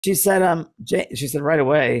She said right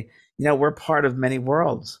away, we're part of many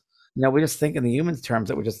worlds. We just think in the human terms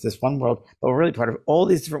that we're just this one world, but we're really part of all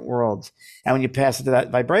these different worlds. And when you pass into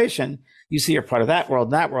that vibration, you see you're part of that world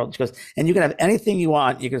and that world. She goes, and you can have anything you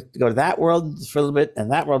want. You can go to that world for a little bit and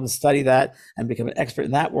that world and study that and become an expert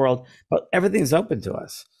in that world. But everything's open to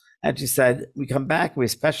us. And she said, we come back, we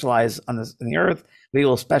specialize on this in the earth. We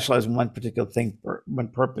will specialize in one particular thing, or one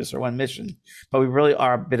purpose, or one mission. But we really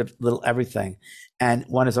are a bit of little everything. And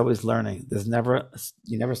one is always learning.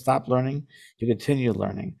 You never stop learning. You continue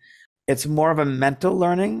learning. It's more of a mental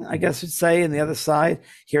learning, I guess you'd say, in the other side.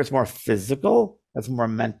 Here it's more physical. That's more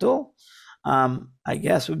mental, I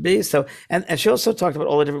guess would be. So, and she also talked about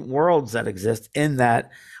all the different worlds that exist in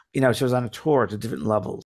that, she was on a tour to different levels.